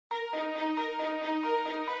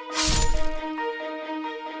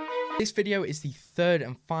This video is the third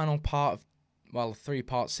and final part of, well, a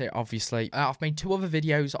three-part set, obviously. I've made two other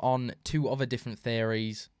videos on two other different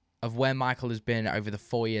theories of where Michael has been over the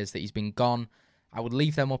 4 years that he's been gone. I would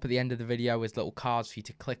leave them up at the end of the video as little cards for you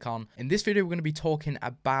to click on. In this video, we're going to be talking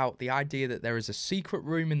about the idea that there is a secret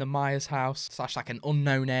room in the Myers house, / like an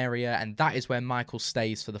unknown area, and that is where Michael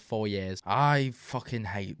stays for the 4 years. I fucking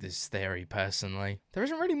hate this theory, personally. There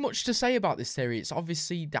isn't really much to say about this theory. It's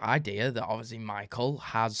obviously the idea that obviously Michael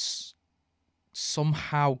has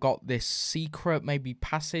somehow got this secret maybe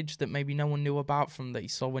passage that maybe no one knew about from that he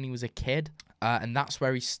saw when he was a kid. And that's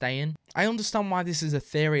where he's staying. I understand why this is a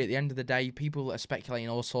theory at the end of the day. People are speculating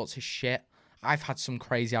all sorts of shit. I've had some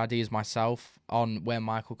crazy ideas myself on where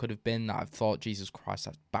Michael could have been that I've thought, Jesus Christ,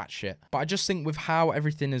 that's batshit. But I just think with how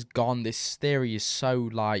everything has gone, this theory is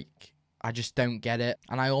so, like, I just don't get it.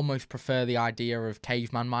 And I almost prefer the idea of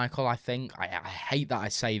Caveman Michael, I think. I hate that I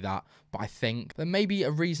say that, but I think that maybe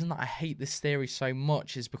a reason that I hate this theory so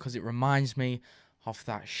much is because it reminds me of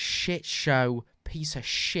that shit show, piece of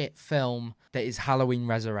shit film that is Halloween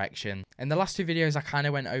Resurrection. In the last two videos, I kind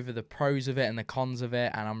of went over the pros of it and the cons of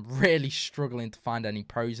it, and I'm really struggling to find any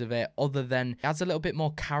pros of it, other than it adds a little bit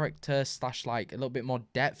more character / like a little bit more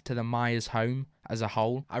depth to the Myers home as a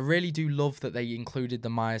whole. I really do love that they included the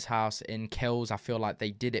Myers house in Kills. I feel like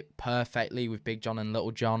they did it perfectly with Big John and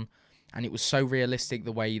Little John, and it was so realistic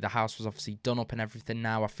the way the house was obviously done up and everything.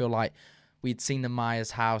 Now I feel like we'd seen the Myers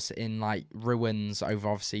house in like ruins over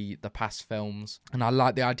obviously the past films, and I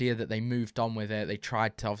like the idea that they moved on with it. They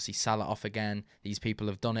tried to obviously sell it off again. These people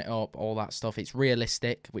have done it up, all that stuff. It's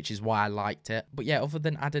realistic, which is why I liked it. But yeah, other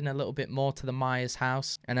than adding a little bit more to the Myers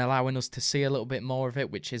house and allowing us to see a little bit more of it,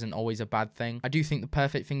 which isn't always a bad thing, I do think the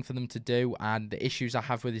perfect thing for them to do, and the issues I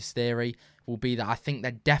have with this theory will be that I think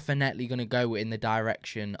they're definitely going to go in the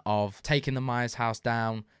direction of taking the Myers house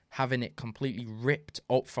down, having it completely ripped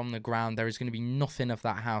up from the ground. There is going to be nothing of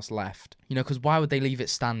that house left. You know, because why would they leave it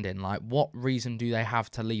standing? Like, what reason do they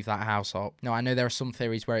have to leave that house up? Now, I know there are some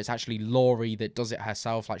theories where it's actually Laurie that does it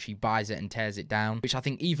herself, like she buys it and tears it down, which I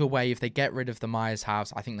think either way, if they get rid of the Myers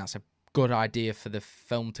house, I think that's a good idea for the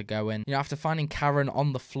film to go in. You know, after finding Karen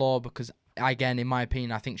on the floor, because again, in my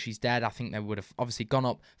opinion, I think she's dead. I think they would have obviously gone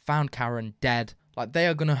up, found Karen dead. Like, they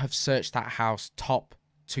are going to have searched that house top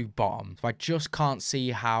to bottom. So I just can't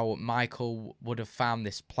see how Michael would have found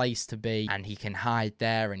this place to be and he can hide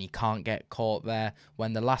there and he can't get caught there,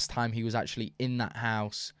 when the last time he was actually in that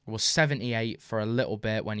house was 78 for a little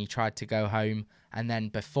bit when he tried to go home, and then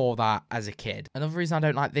before that as a kid. Another reason I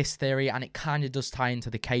don't like this theory, and it kind of does tie into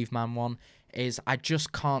the caveman one, is I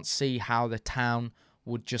just can't see how the town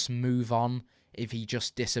would just move on if he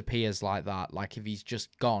just disappears like that. Like, if he's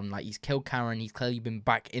just gone, like he's killed Karen, he's clearly been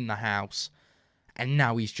back in the house, and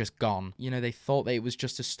now he's just gone. You know, they thought that it was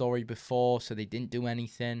just a story before, so they didn't do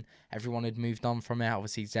anything. Everyone had moved on from it,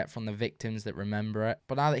 obviously except from the victims that remember it.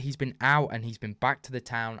 But now that he's been out and he's been back to the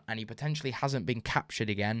town, and he potentially hasn't been captured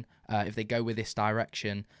again, if they go with this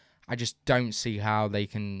direction, I just don't see how they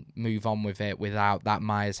can move on with it without that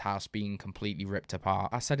Myers house being completely ripped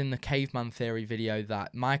apart. I said in the caveman theory video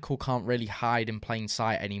that Michael can't really hide in plain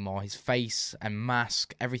sight anymore. His face and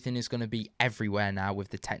mask, everything is going to be everywhere now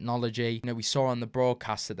with the technology. You know, we saw on the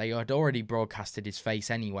broadcast that they had already broadcasted his face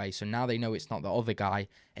anyway, so now they know it's not the other guy.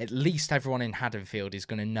 At least everyone in Haddonfield is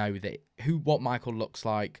going to know that what Michael looks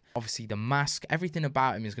like. Obviously the mask, everything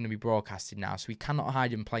about him is going to be broadcasted now, so he cannot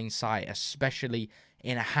hide in plain sight, especially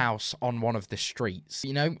in a house on one of the streets.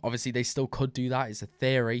 You know, obviously they still could do that. It's a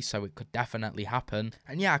theory, so it could definitely happen.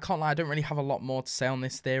 And yeah, I can't lie, I don't really have a lot more to say on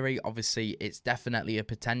this theory. Obviously, it's definitely a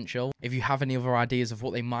potential. If you have any other ideas of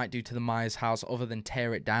what they might do to the Myers house other than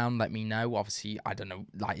tear it down, let me know. Obviously, I don't know,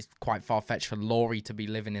 like, it's quite far-fetched for Laurie to be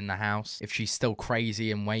living in the house if she's still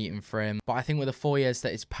crazy and waiting for him. But I think with the 4 years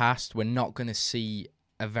that it's passed, we're not going to see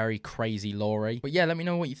a very crazy Laurie. But yeah, let me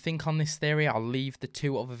know what you think on this theory. I'll leave the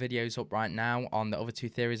two other videos up right now on the other two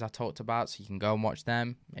theories I talked about, so you can go and watch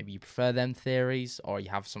them. Maybe you prefer them theories, or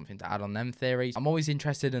you have something to add on them theories. I'm always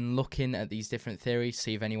interested in looking at these different theories,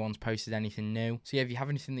 see if anyone's posted anything new. So yeah, if you have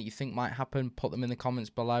anything that you think might happen, put them in the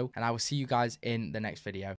comments below, and I will see you guys in the next video.